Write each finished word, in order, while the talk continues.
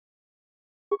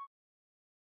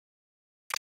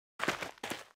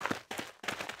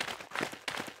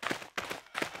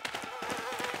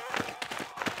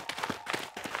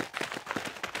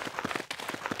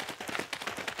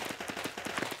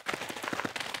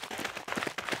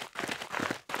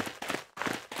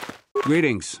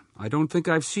Greetings. I don't think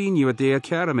I've seen you at the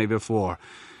Academy before.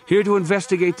 Here to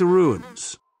investigate the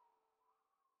ruins.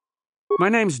 My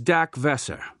name's Dak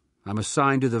Vesser. I'm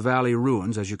assigned to the Valley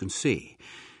Ruins, as you can see.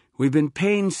 We've been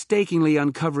painstakingly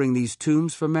uncovering these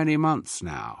tombs for many months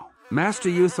now. Master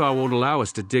Uthar won't allow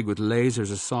us to dig with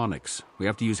lasers or sonics. We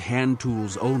have to use hand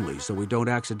tools only, so we don't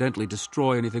accidentally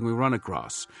destroy anything we run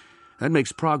across. That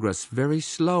makes progress very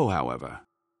slow, however.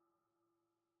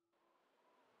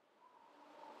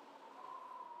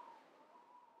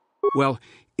 Well,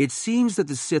 it seems that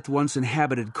the Sith once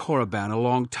inhabited Korriban a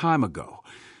long time ago.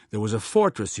 There was a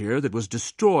fortress here that was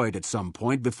destroyed at some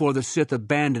point before the Sith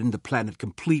abandoned the planet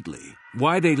completely.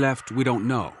 Why they left, we don't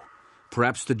know.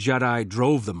 Perhaps the Jedi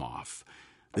drove them off.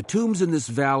 The tombs in this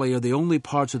valley are the only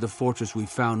parts of the fortress we've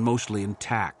found mostly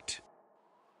intact.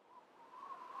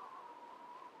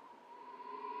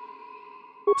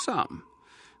 Some.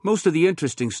 Most of the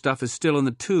interesting stuff is still in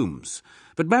the tombs,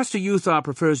 but Master Uthar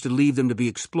prefers to leave them to be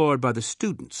explored by the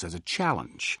students as a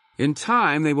challenge. In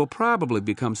time, they will probably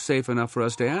become safe enough for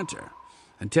us to enter.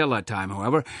 Until that time,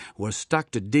 however, we're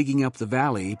stuck to digging up the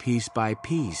valley piece by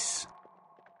piece.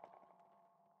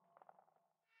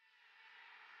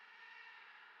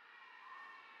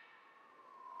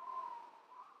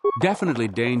 Definitely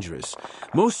dangerous.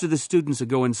 Most of the students that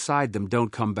go inside them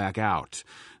don't come back out.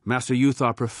 Master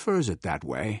Uthar prefers it that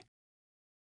way.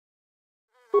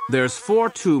 There's 4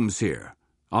 tombs here.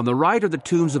 On the right are the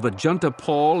tombs of Ajunta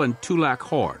Pall and Tulak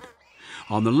Horde.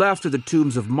 On the left are the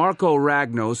tombs of Marco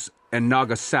Ragnos and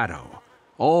Nagasato.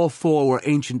 All 4 were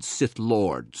ancient Sith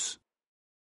lords.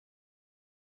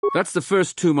 That's the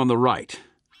first tomb on the right.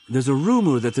 There's a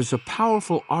rumor that there's a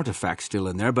powerful artifact still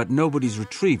in there, but nobody's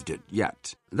retrieved it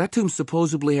yet. That tomb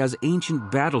supposedly has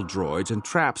ancient battle droids and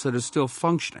traps that are still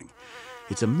functioning.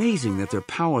 It's amazing that their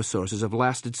power sources have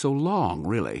lasted so long,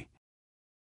 really.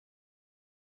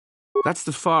 That's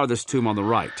the farthest tomb on the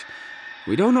right.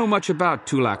 We don't know much about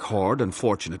Tulak Horde,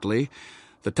 unfortunately.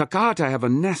 The Takata have a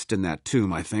nest in that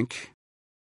tomb, I think.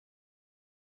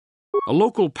 A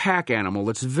local pack animal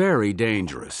that's very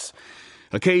dangerous.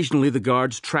 Occasionally the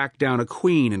guards track down a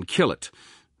queen and kill it.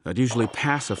 That usually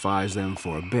pacifies them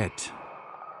for a bit.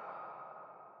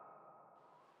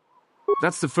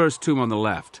 That's the first tomb on the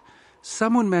left.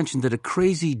 Someone mentioned that a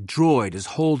crazy droid has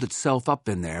holed itself up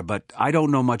in there, but I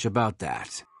don't know much about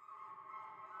that.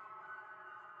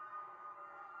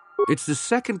 It's the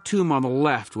second tomb on the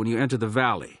left when you enter the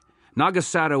valley.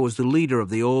 Nagasato was the leader of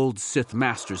the old Sith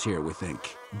masters here, we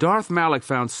think. Darth Malak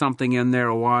found something in there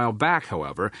a while back,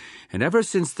 however, and ever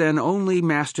since then only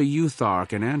Master Uthar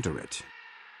can enter it.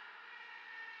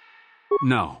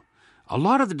 No, a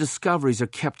lot of the discoveries are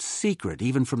kept secret,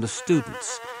 even from the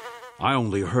students. I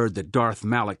only heard that Darth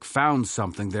Malak found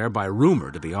something there by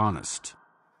rumor, to be honest.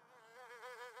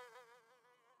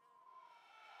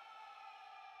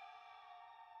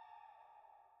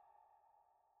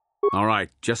 All right,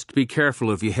 just be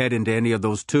careful if you head into any of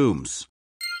those tombs.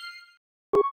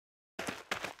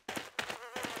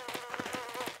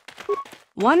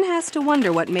 One has to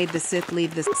wonder what made the Sith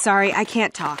leave this. Sorry, I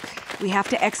can't talk. We have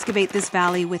to excavate this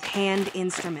valley with hand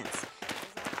instruments.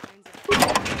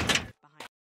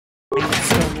 It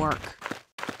still work.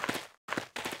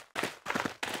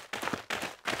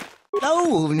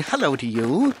 Oh, hello to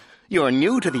you. You're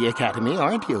new to the Academy,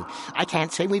 aren't you? I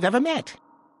can't say we've ever met.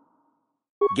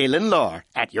 Galen Lore,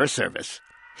 at your service.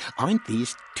 Aren't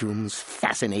these tombs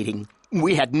fascinating?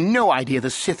 We had no idea the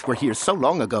Sith were here so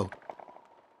long ago.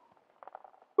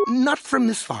 Not from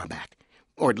this far back.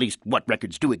 Or at least what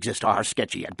records do exist are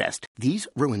sketchy at best. These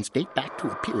ruins date back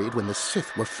to a period when the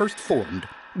Sith were first formed,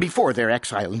 before their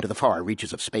exile into the far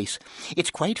reaches of space.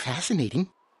 It's quite fascinating.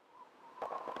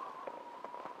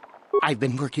 I've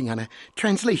been working on a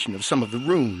translation of some of the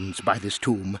runes by this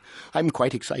tomb. I'm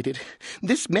quite excited.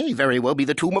 This may very well be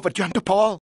the tomb of Ajunta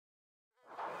Pall.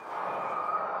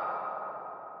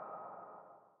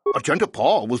 Ajunta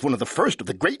Pall was one of the first of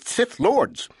the great Sith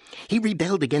lords. He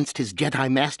rebelled against his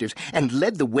Jedi masters and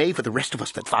led the way for the rest of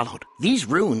us that followed. These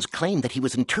runes claim that he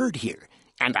was interred here,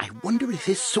 and I wonder if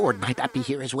his sword might not be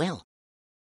here as well.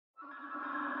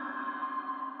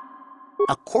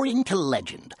 According to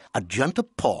legend, Ajunta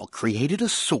Pall created a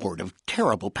sword of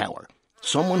terrible power.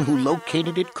 Someone who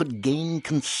located it could gain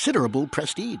considerable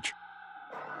prestige.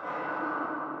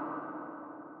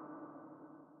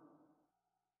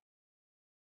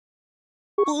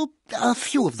 Well, a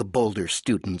few of the Boulder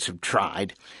students have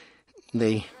tried.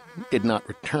 They did not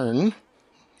return.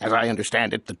 As I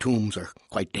understand it, the tombs are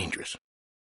quite dangerous.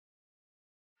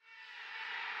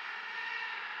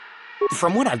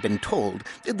 From what I've been told,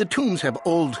 the tombs have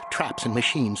old traps and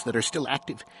machines that are still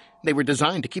active. They were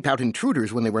designed to keep out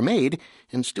intruders when they were made,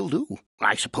 and still do.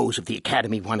 I suppose if the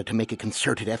Academy wanted to make a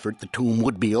concerted effort, the tomb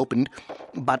would be opened.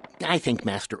 But I think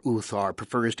Master Uthar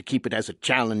prefers to keep it as a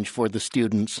challenge for the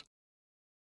students.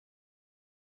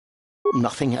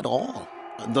 Nothing at all.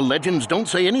 The legends don't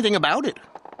say anything about it.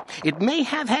 It may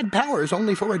have had powers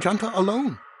only for Ajunta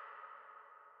alone.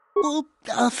 Well,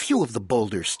 a few of the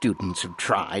bolder students have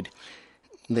tried.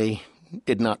 They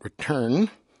did not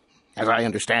return. As I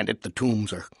understand it, the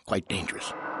tombs are quite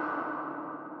dangerous.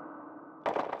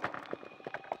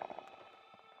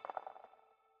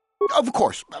 Of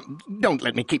course, don't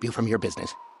let me keep you from your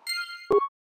business.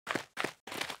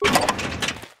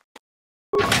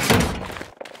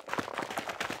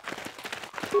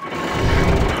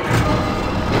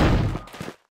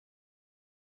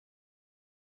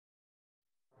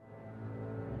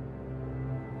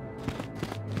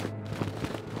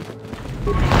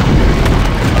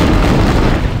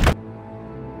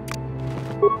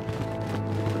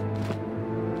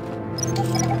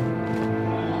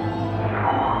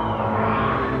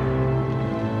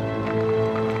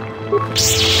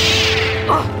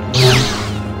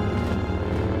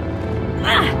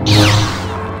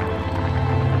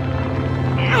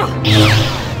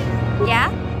 Yeah?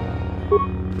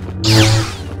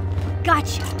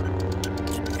 Gotcha.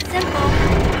 Simple.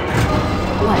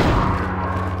 What?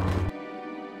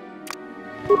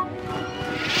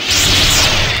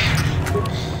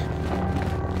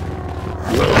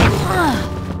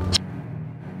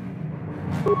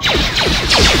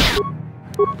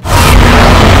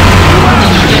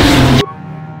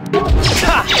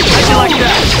 How'd you like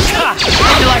that?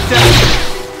 How'd you like that?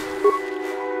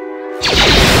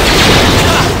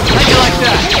 How'd you like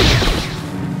that?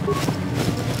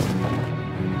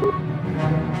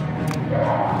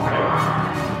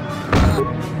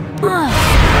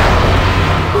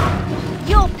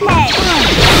 You'll pay.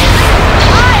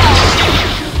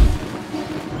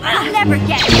 I'll never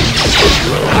get it.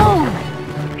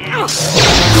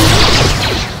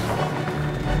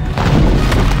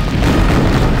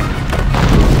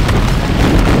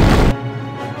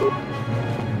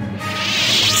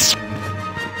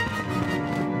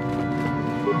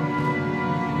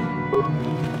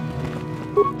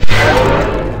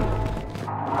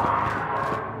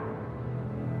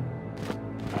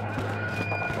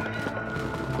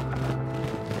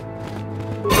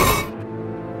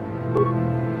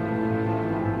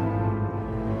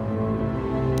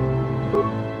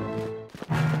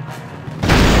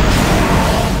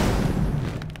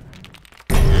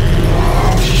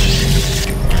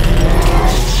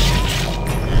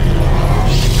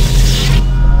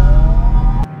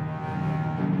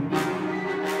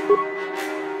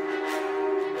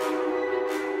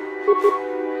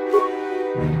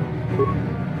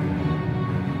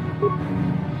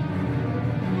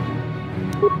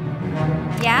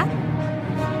 Yeah?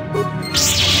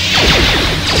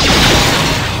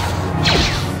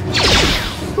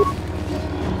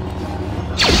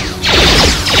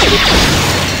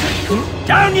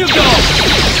 Down you go!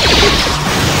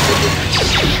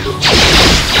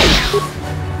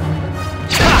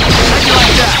 How'd you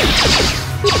like that?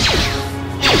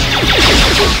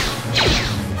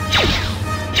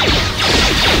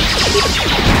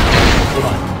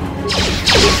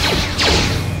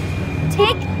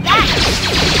 Take that!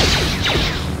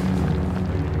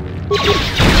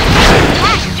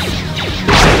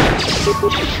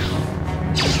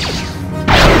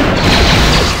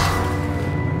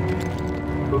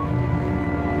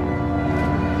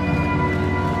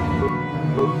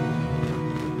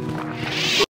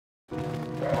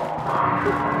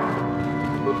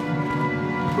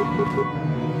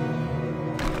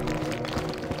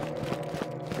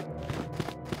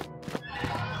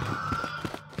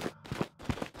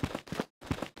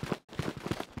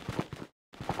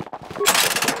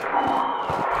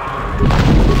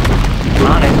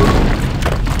 On it.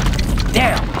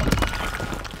 There!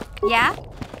 Yeah?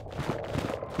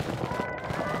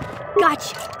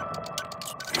 Gotcha.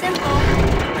 Simple.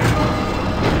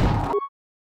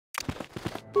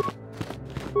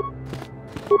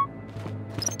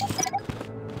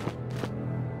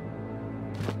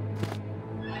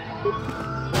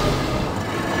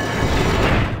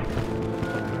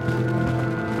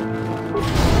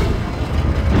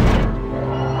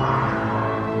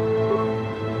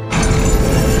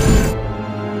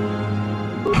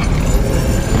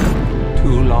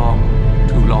 Too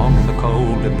long in the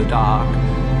cold and the dark.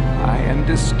 I am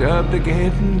disturbed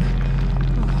again.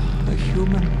 A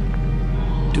human.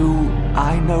 Do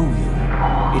I know you?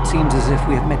 It seems as if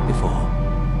we have met before.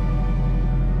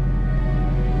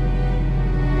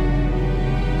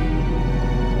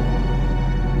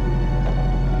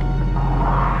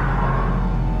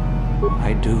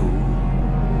 do.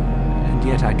 And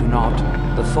yet I do not.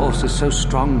 The force is so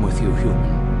strong with you,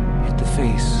 human. Yet the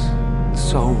face, the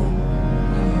soul,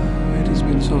 it has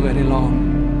been so very long.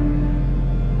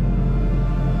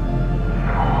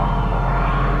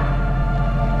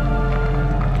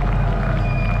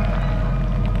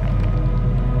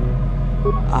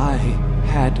 I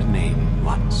had a name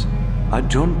once.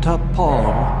 Ajunta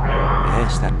Pall.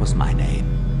 Yes, that was my name.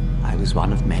 I was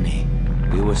one of many.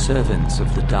 We were servants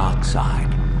of the dark side.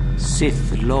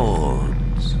 Sith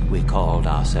Lords, we called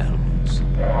ourselves.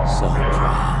 So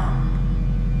proud.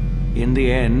 In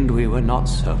the end, we were not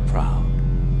so proud.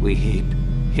 We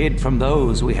hid from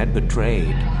those we had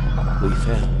betrayed. We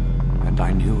fell, and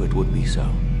I knew it would be so.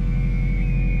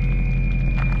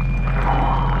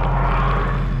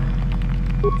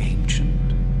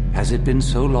 Ancient. Has it been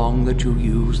so long that you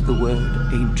use the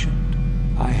word ancient?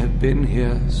 I have been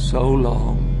here so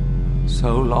long,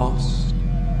 so lost.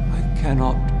 I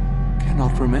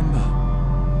cannot remember.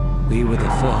 We were the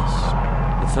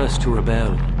first to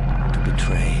rebel, to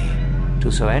betray,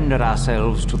 to surrender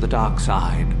ourselves to the dark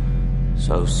side.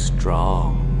 So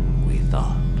strong, we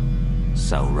thought,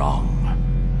 so wrong.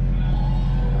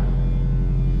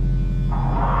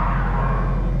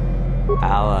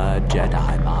 Our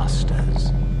Jedi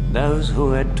Masters, those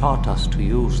who had taught us to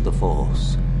use the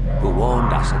Force, who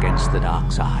warned us against the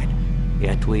dark side,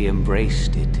 yet we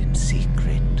embraced it in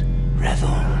secret,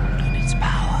 reveled in its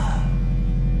power.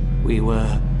 We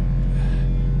were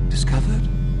discovered,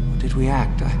 or did we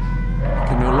act? I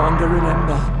can no longer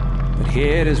remember, but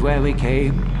here is where we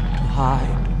came, to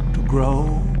hide, to grow,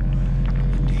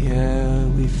 and here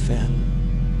we fell.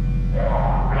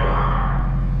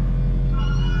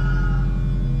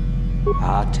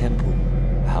 Our temple,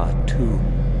 our tomb,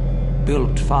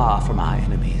 built far from our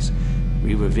enemies,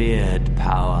 we revered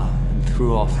power and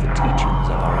threw off the teachings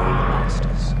of our old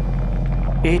masters.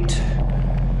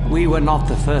 We were not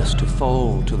the first to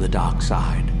fall to the dark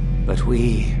side, but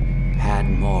we had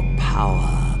more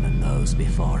power than those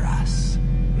before us.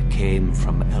 It came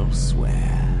from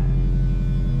elsewhere.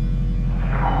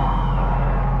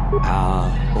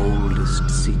 Our oldest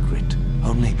secret,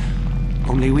 only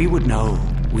we would know.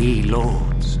 We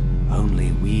lords,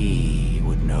 only we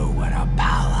would know where our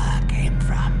power came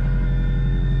from.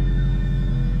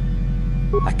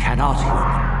 I cannot,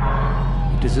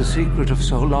 human. It is a secret of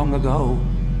so long ago.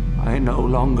 I no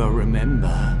longer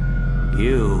remember.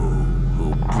 You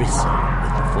who bristle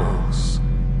with the Force,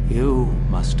 you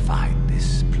must find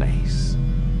this place.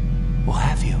 Or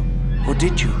have you? Or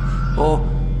did you? Or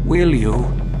will you?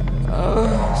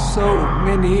 So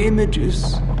many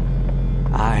images.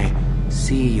 I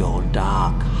see your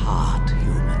dark heart,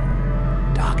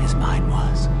 human. Dark as mine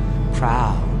was,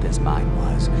 proud as mine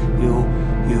was. You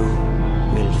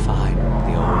will find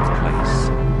the old place,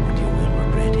 and you will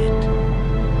regret it.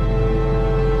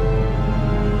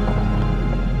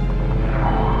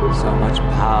 So much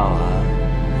power,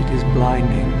 it is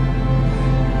blinding.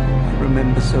 I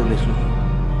remember so little.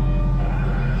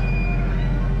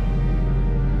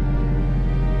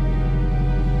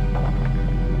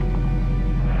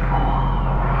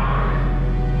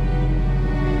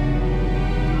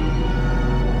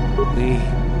 We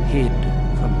hid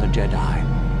from the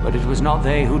Jedi, but it was not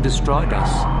they who destroyed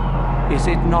us. Is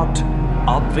it not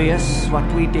obvious what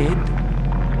we did?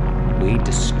 We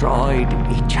destroyed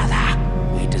each other.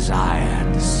 We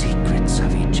desired the secrets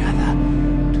of each other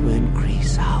to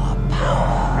increase our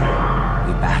power.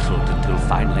 We battled until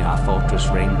finally our fortress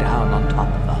rained down on top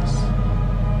of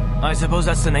us. I suppose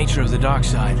that's the nature of the dark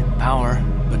side. Power,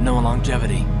 but no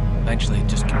longevity. Eventually it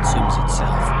just consumes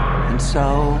itself. And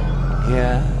so,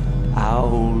 here, our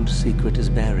old secret is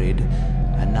buried,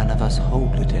 and none of us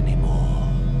hold it anymore.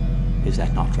 Is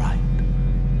that not right?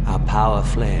 Our power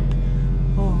fled.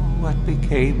 Oh, what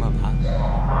became of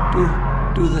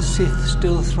us? Do the Sith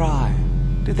still thrive?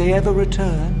 Did they ever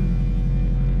return?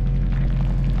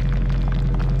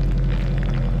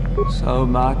 So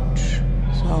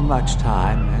much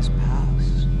time has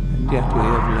passed, and yet we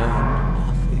have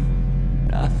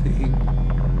learned nothing.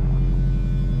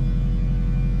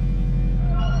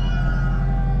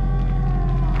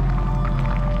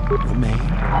 Remain?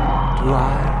 Do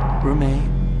I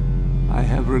remain? I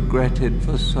have regretted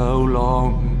for so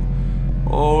long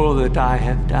all that I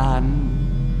have done.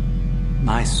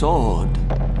 My sword,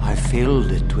 I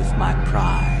filled it with my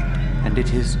pride, and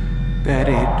it is buried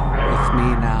with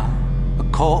me now, a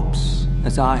corpse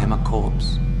as I am a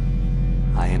corpse.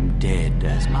 I am dead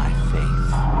as my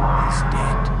faith is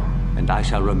dead, and I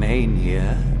shall remain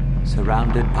here,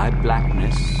 surrounded by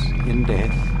blackness in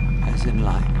death as in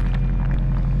life.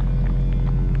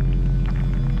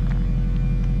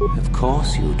 Of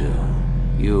course you do.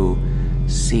 You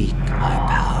seek my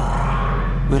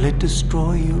power. Will it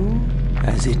destroy you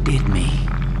as it did me?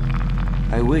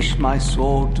 I wish my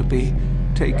sword to be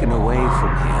taken away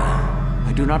from here.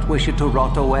 I do not wish it to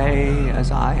rot away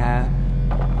as I have.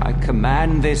 I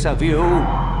command this of you.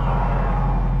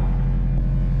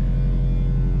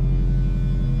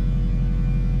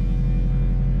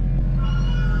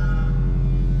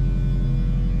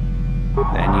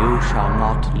 Then you shall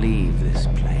not leave this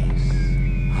place.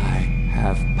 I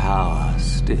have power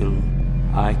still.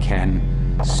 I can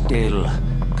still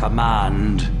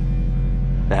command.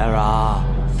 There are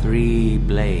 3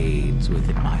 blades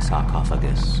within my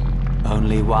sarcophagus.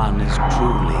 Only one is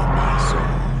truly my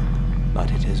sword, but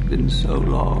it has been so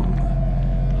long.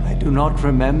 I do not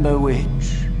remember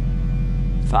which.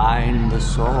 Find the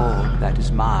sword that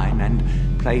is mine and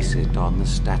place it on the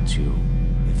statue.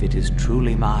 If it is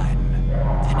truly mine,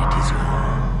 then it is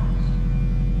yours.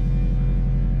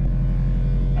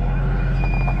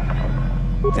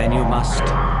 Then you must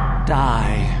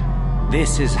die.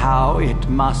 This is how it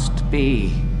must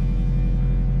be.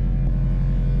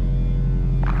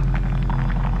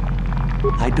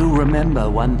 I do remember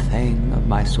one thing of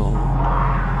my sword.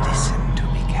 Listen to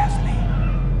me carefully.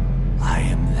 I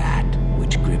am that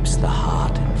which grips the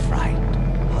heart in fright,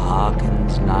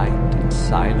 hearkens night and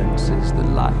silences the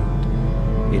light.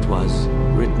 It was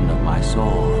written of my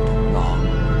sword long,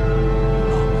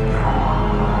 long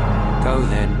ago. Go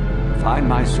then, find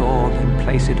my sword and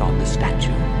place it on the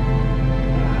statue.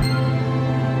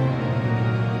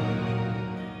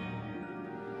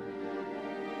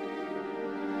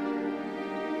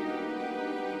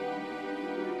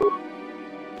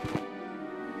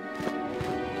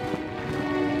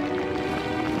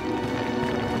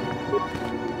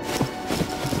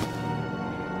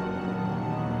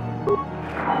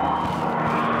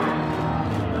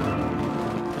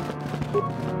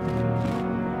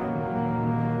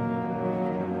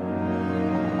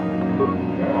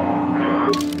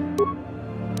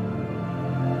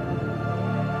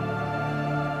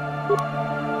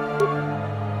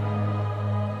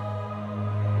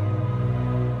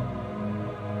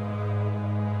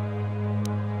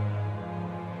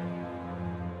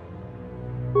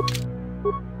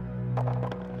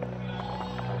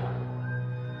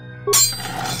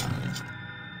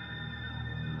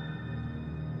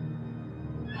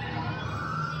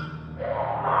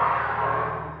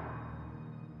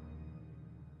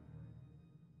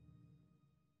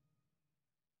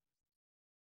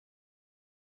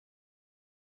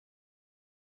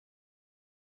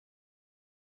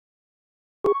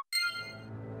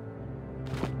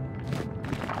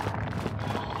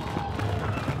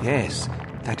 Yes,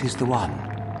 that is the one.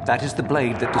 That is the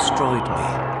blade that destroyed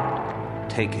me.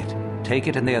 Take it. Take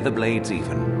it and the other blades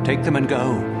even. Take them and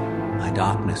go. My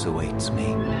darkness awaits me.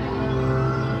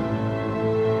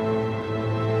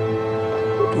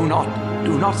 Do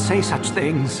not say such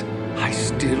things. I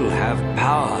still have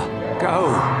power.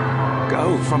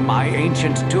 Go from my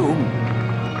ancient tomb.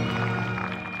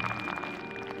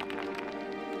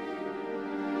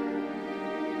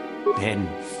 Then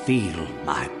feel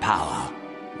my power.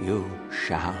 You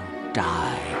shall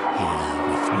die here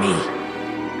with me.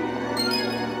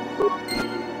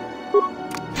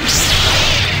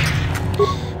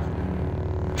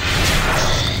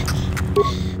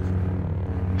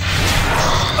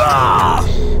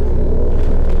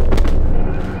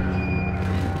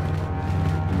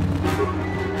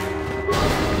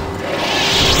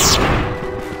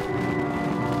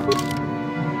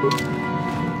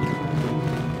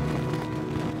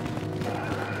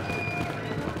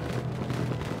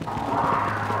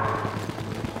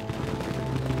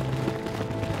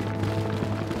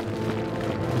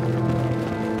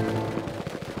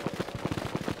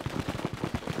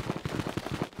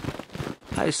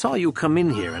 I saw you come in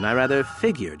here, and I rather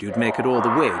figured you'd make it all the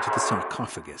way to the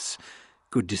sarcophagus.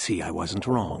 Good to see I wasn't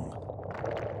wrong.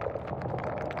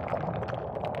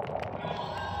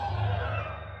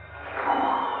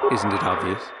 Isn't it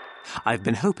obvious? I've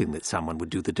been hoping that someone would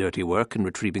do the dirty work in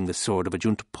retrieving the sword of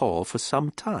Ajunta Pall for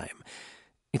some time.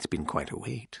 It's been quite a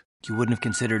wait. You wouldn't have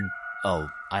considered,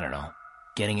 I don't know,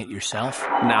 getting it yourself?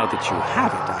 Now that you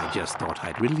have it, I just thought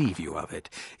I'd relieve you of it.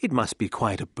 It must be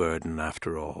quite a burden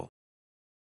after all.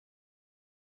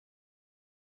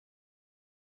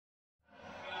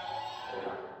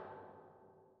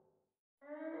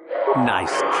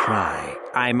 Nice try.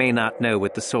 I may not know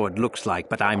what the sword looks like,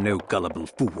 but I'm no gullible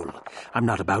fool. I'm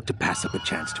not about to pass up a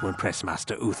chance to impress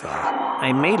Master Uthar.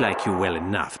 I may like you well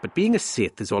enough, but being a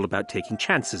Sith is all about taking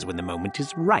chances when the moment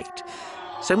is right.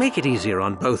 So make it easier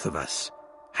on both of us.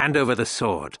 Hand over the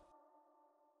sword.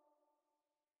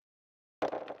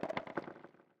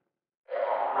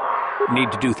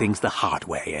 Need to do things the hard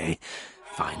way, eh?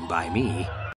 Fine by me.